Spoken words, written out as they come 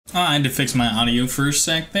I had to fix my audio for a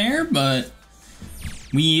sec there, but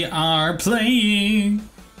we are playing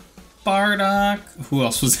Bardock. Who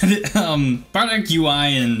else was in it? Bardock,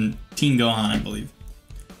 UI, and Teen Gohan, I believe.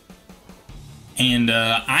 And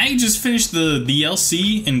I just finished the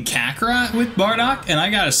DLC in Kakarot with Bardock, and I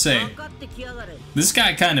gotta say, this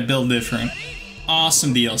guy kind of built different.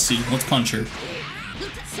 Awesome DLC. Let's punch her.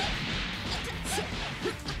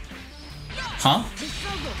 Huh?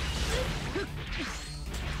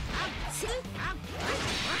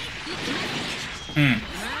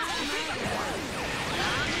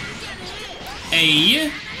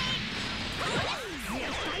 Hey.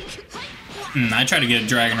 I tried to get a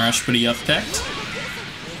Dragon Rush, but he up-teched.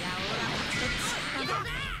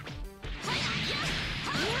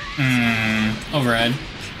 Overhead.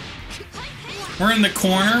 We're in the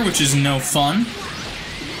corner, which is no fun.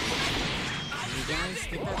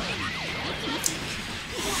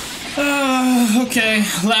 Okay,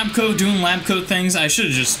 lab coat doing lab coat things. I should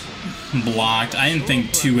have just blocked. I didn't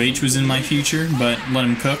think 2H was in my future, but let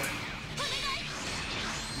him cook.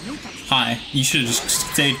 Hi, you should have just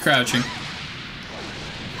stayed crouching.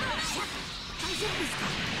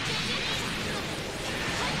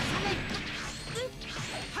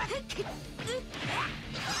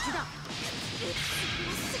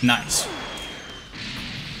 Nice.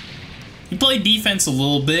 He played defense a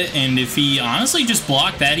little bit, and if he honestly just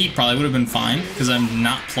blocked that, he probably would have been fine, because I'm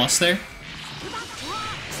not plus there.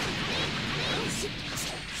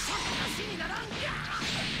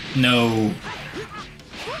 No.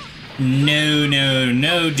 No, no,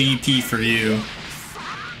 no DP for you.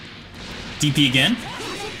 DP again?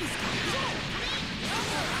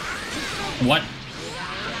 What?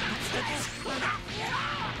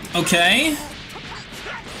 Okay.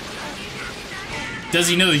 Does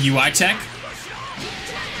he know the UI tech?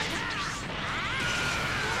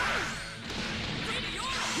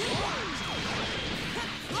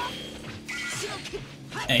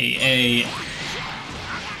 A.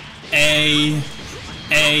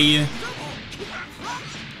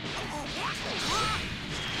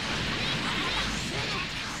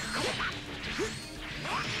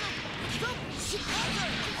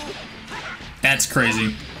 That's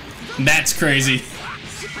crazy. That's crazy.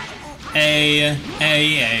 A.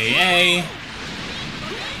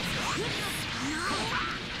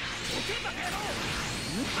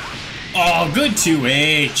 Oh, good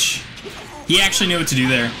 2H. He actually knew what to do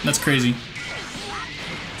there. That's crazy.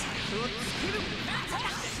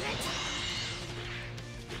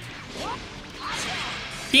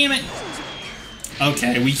 Damn it.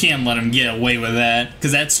 Okay, we can't let him get away with that,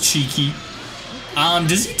 because that's cheeky.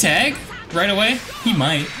 Does he tag right away? He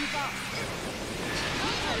might.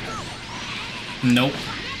 Nope.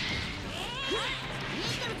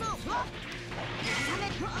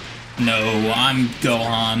 No, I'm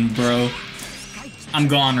Gohan, bro. I'm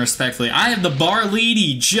Gohan respectfully. I have the bar lead,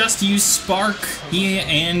 he just used Spark,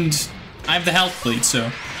 and I have the health lead, so.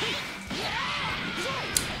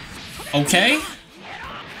 Okay.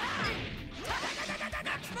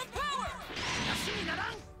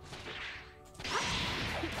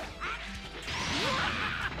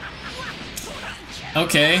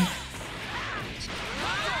 Okay.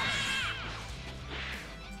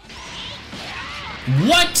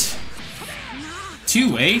 What?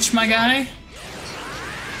 2H, my guy?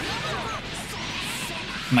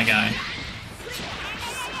 My guy.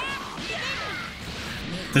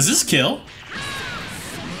 Does this kill?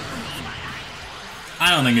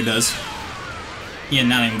 I don't think it does. Yeah,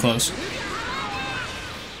 not even close.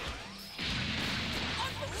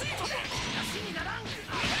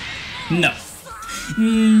 No.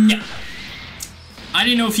 No. I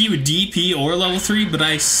didn't know if he would DP or level 3, but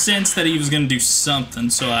I sensed that he was gonna do something,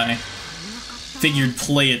 so I figured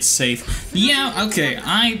play it safe. Yeah, okay,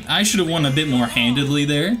 I should have won a bit more handedly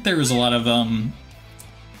there. There was a lot of,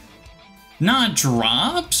 not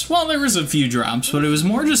drops? Well, there was a few drops, but it was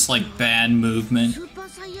more just, like, bad movement.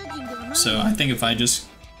 So I think if I just...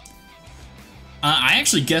 I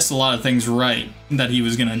actually guessed a lot of things right that he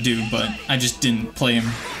was gonna do, but I just didn't play him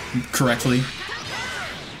correctly.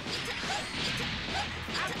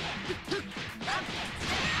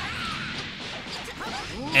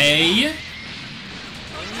 A.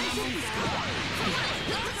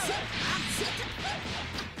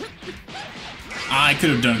 I could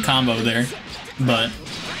have done a combo there, but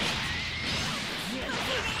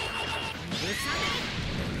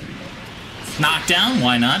knockdown,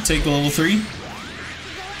 why not? Take the level 3.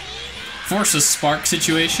 Force a spark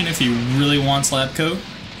situation if he really wants lab coat.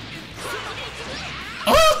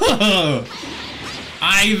 Oh!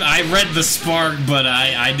 I read the spark, but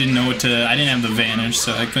I didn't know what to. I didn't have the vanish,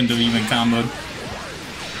 so I couldn't have even comboed.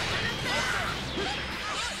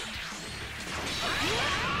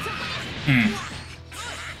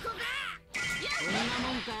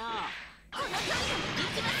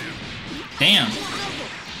 Damn.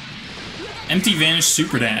 Empty Vanish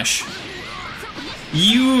Super Dash.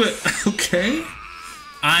 You... okay?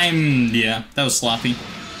 Yeah, that was sloppy.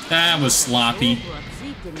 That was sloppy.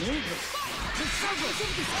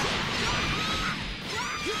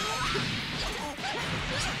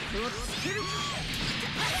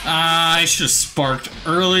 I should have sparked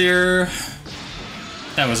earlier.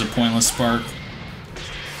 That was a pointless spark.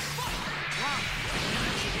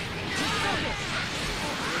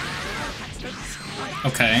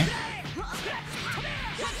 Okay.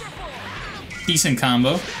 Decent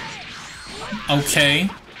combo. Okay.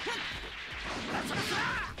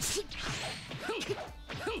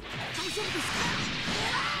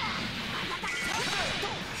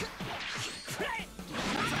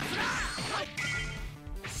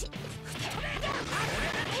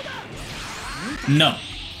 No.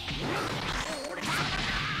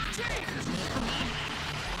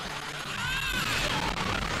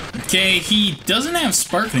 Okay, he doesn't have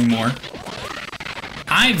Spark anymore.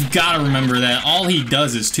 I've got to remember that all he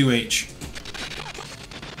does is 2H.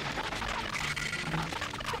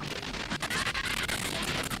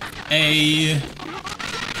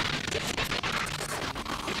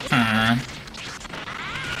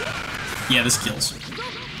 Yeah, this kills.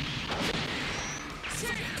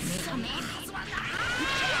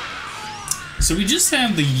 So we just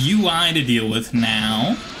have the UI to deal with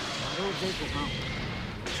now.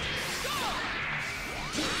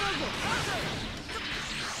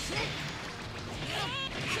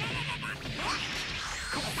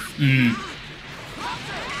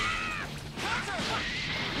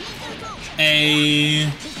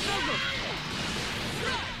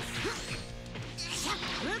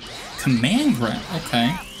 Command grab,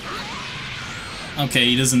 okay. Okay,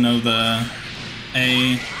 he doesn't know the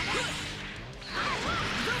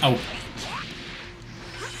oh.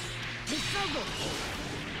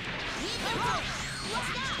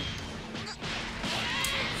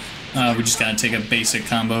 We just gotta take a basic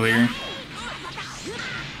combo here.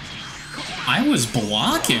 I was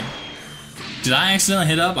blocking. Did I accidentally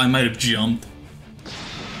hit up? I might have jumped.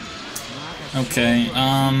 Okay,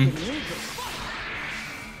 oh,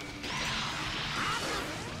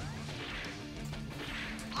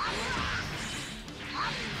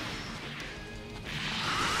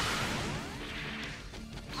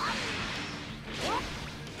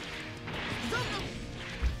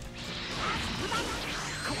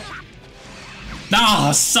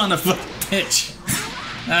 son of a bitch.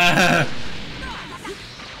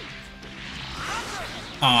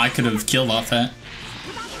 Oh, I could have killed off that.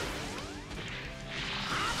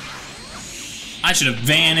 I should have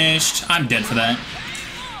vanished. I'm dead for that.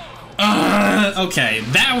 Okay,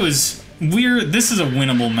 that was weird. This is a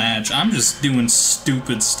winnable match. I'm just doing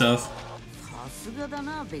stupid stuff.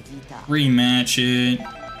 Rematch it.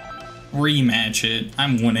 Rematch it.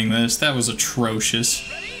 I'm winning this. That was atrocious.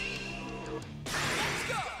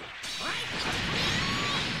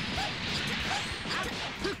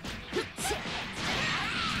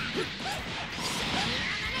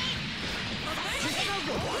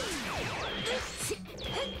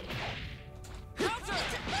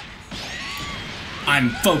 I'm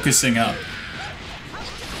focusing up.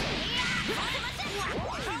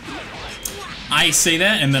 I say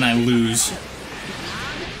that and then I lose.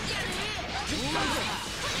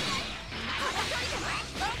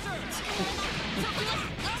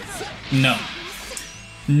 No.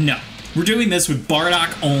 No. We're doing this with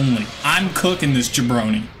Bardock only. I'm cooking this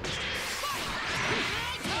jabroni.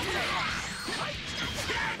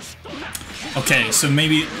 Okay, so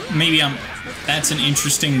maybe I'm... That's an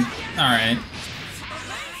interesting... Alright.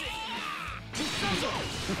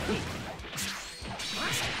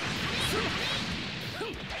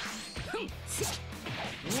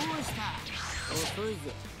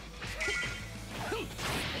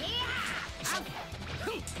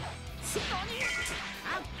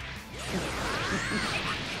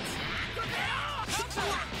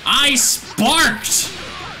 I sparked!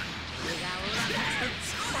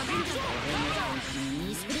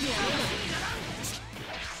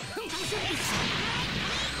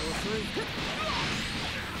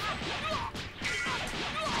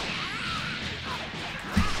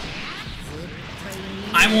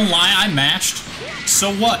 I won't lie, I matched.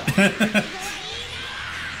 So what?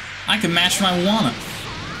 I can match when I wanna.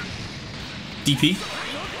 DP?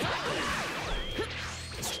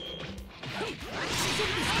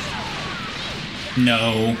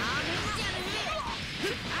 No.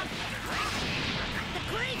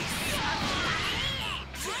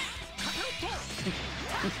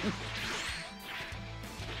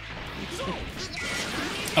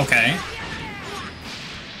 Okay.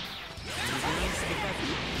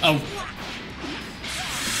 Oh.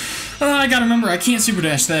 I gotta remember, I can't super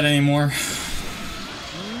dash that anymore.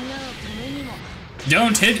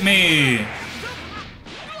 Don't hit me!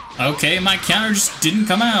 Okay, my counter just didn't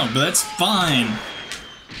come out, but that's fine.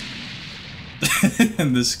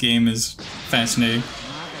 This game is fascinating.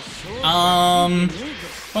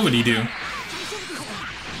 What would he do?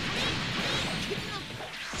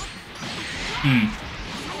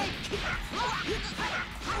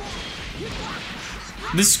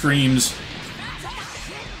 This screams.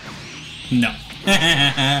 No.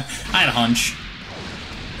 I had a hunch.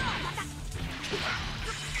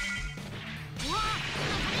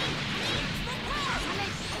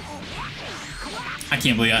 I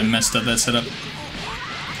can't believe I messed up that setup.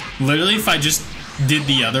 Literally, if I just did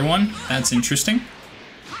the other one, that's interesting.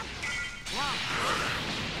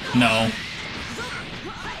 No.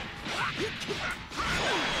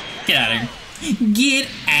 Get out of here. Get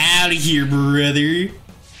out of here, brother.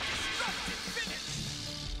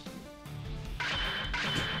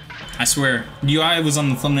 I swear, UI was on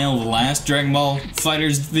the thumbnail of the last Dragon Ball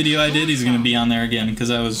FighterZ video I did. He's gonna be on there again because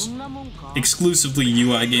I was exclusively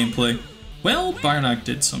UI gameplay. Well, Bardock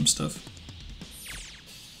did some stuff.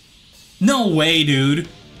 No way, dude.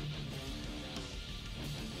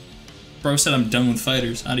 Bro said I'm done with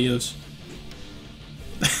fighters. Adios.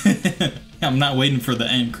 I'm not waiting for the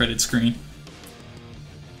end credit screen.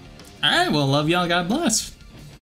 Alright, well, love y'all. God bless.